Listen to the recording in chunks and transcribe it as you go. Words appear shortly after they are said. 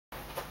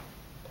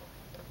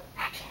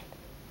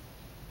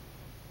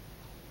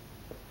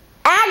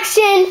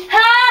Action!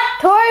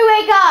 Huh? Tori,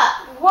 wake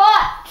up!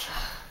 What?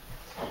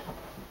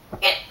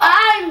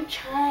 I'm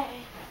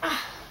trying.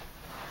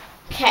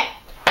 Okay.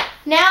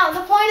 Now, the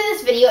point of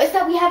this video is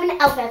that we have an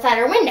elf outside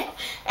our window.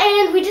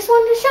 And we just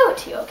wanted to show it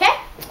to you, okay?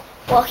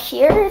 Well,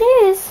 here it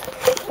is.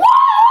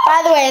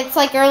 By the way, it's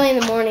like early in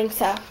the morning,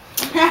 so.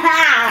 See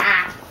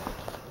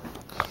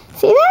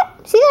that?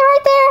 See that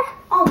right there?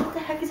 Oh, what the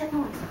heck is that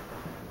noise?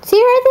 See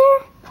right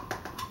there?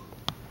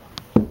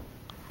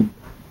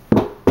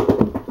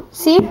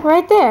 See?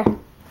 Right there.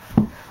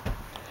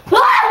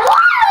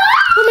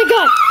 Oh my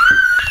god!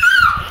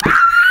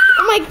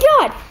 Oh my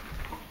god!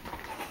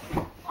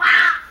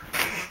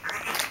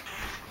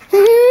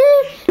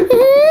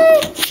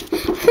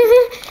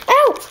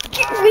 Ow!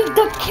 Give me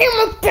the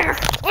camera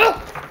back!